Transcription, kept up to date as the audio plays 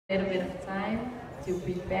A little bit of time to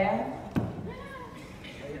prepare.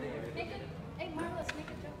 Hey, Marlos,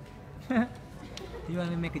 make a joke. Do you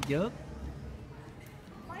want to make a joke?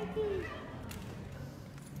 Mikey.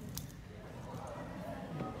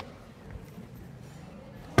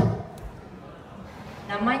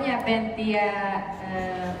 Namanya band dia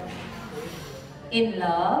In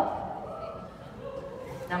Love.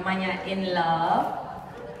 Namanya In Love.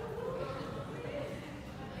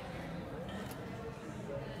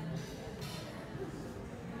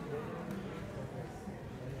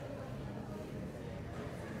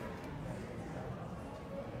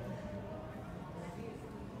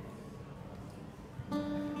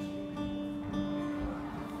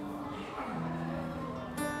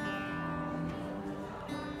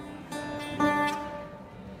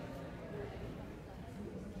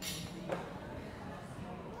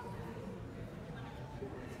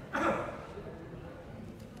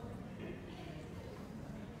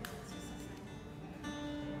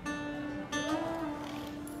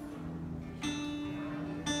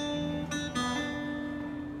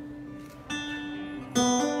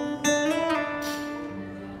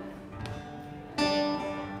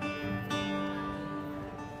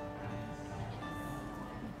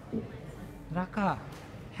 Raka,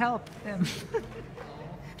 help them.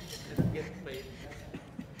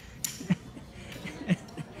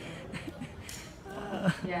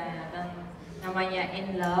 Ya, dan namanya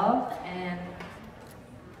In Love, and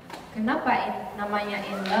kenapa namanya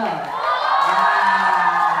In Love?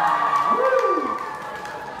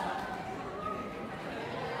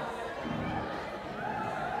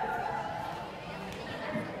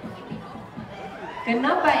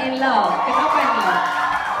 Kenapa In Love? Kenapa In Love?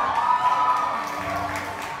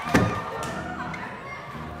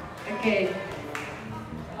 Okay,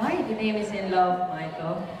 why the name is In Love,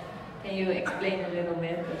 Michael? Can you explain a little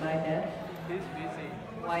bit about that? He's busy.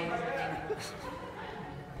 Why is it?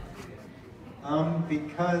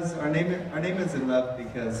 Because our name is In Love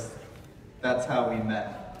because that's how we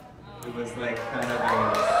met. It was like kind of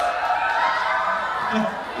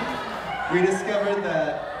we discovered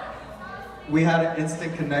that we had an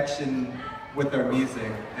instant connection with our music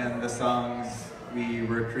and the songs we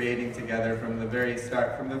were creating together from the very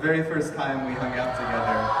start, from the very first time we hung out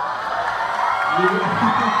together.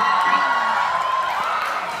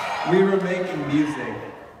 We were making music.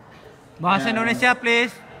 Bahasa Indonesia,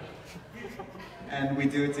 please. And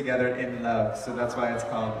we do it together in love, so that's why it's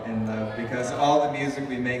called In Love, because all the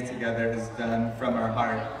music we make together is done from our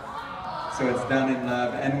heart. So it's done in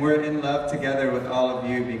love, and we're in love together with all of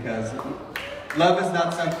you because love is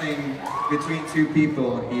not something between two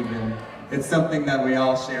people even. It's something that we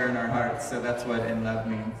all share in our hearts, so that's what In Love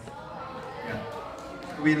means. Yeah.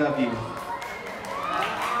 We love you.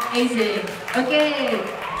 Easy. Okay.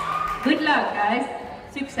 Good luck, guys.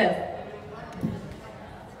 Success.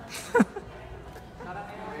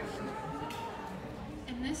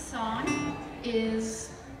 And this song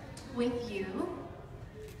is with you.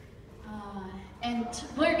 And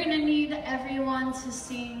we're gonna need everyone to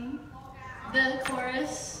sing. The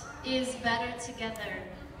chorus is Better Together.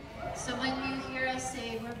 So when you hear us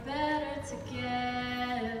say, we're better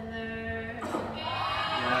together.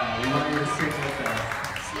 Yeah, we want you to sing with us.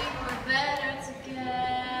 Sing, we're better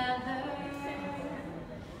together.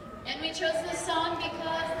 And we chose this song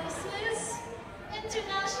because this is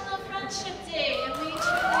International Friendship Day, and we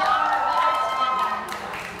truly are better together.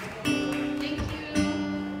 Thank you,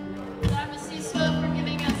 Darmasiswa, for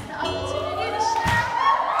giving us the opportunity to share.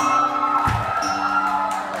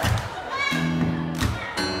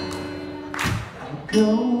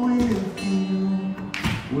 Go with you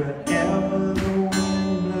wherever the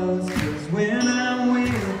wind blows, 'cause when I'm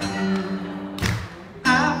with you,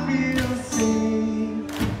 I feel safe,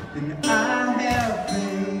 and I have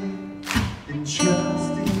faith and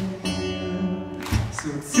trust in you. So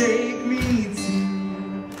take me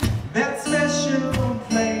to that special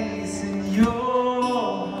place in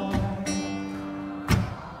your heart,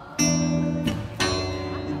 in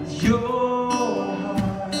your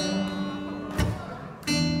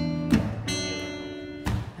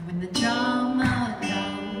Drama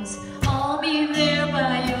comes, I'll be there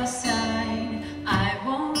by your side. I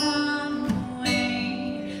won't run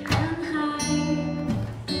away and hide.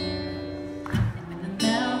 And when the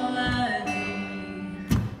melody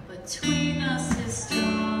between us is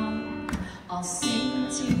strong, I'll sing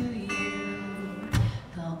to you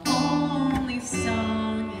the only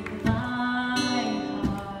song in my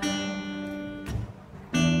heart.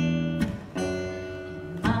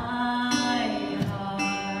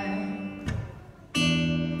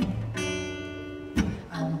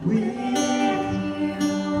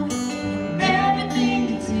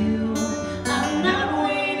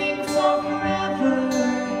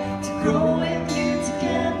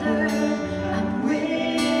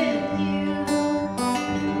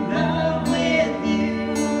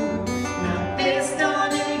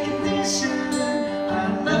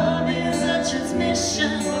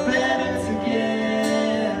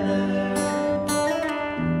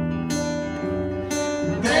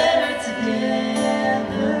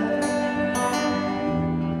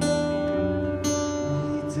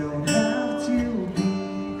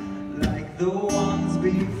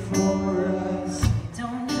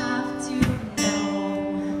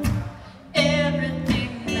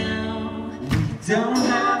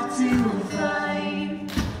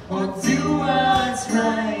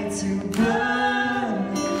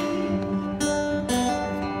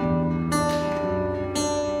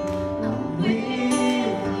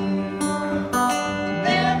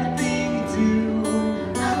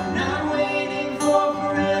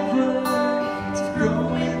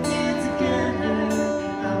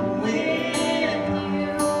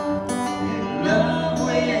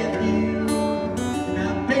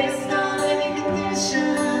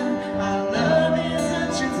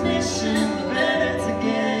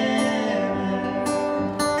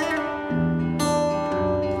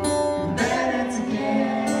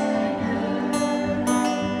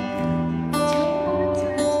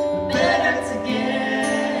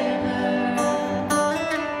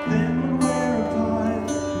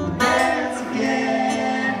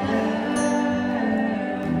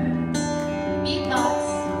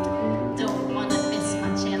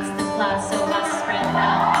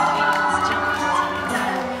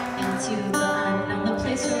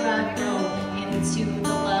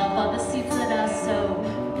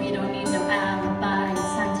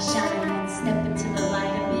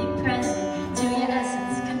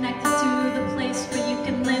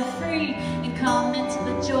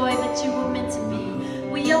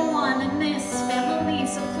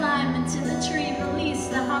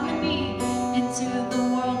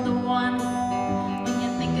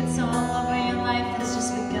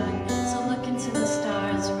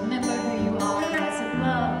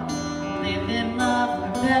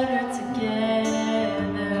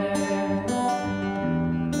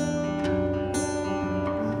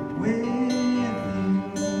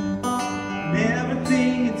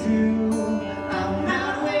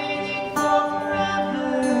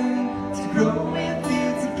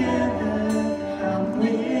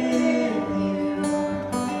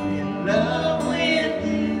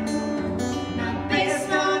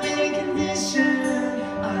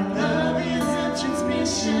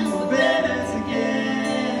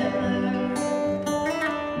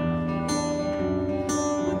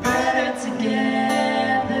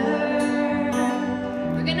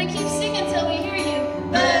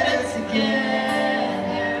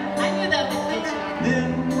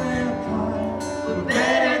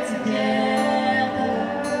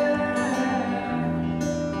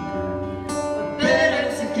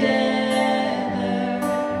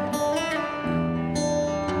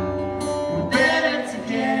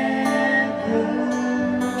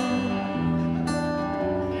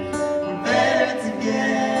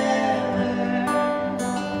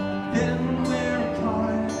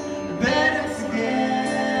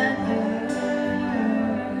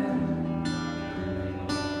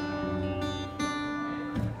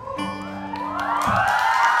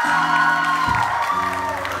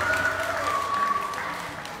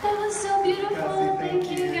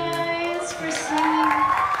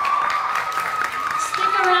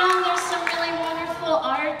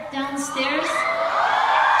 upstairs.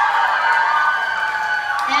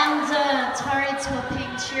 And Tari to a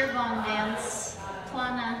pink cheer bomb dance.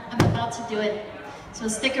 Plana, I'm about to do it. So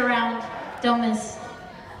stick around, don't miss.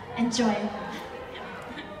 Enjoy.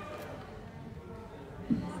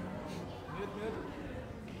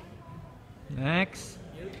 Next.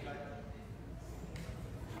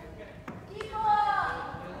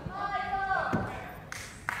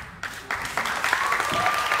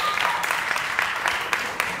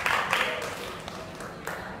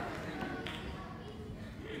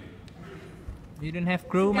 You don't have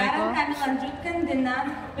crew, Sekarang Michael? kami lanjutkan dengan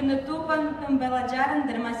penutupan pembelajaran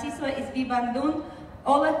Darmasiswa ISBI Bandung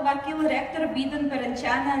oleh Wakil Rektor Bidang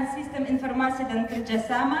Perencanaan Sistem Informasi dan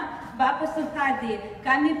Kerjasama, Bapak Suhadi.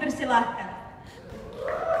 Kami persilahkan.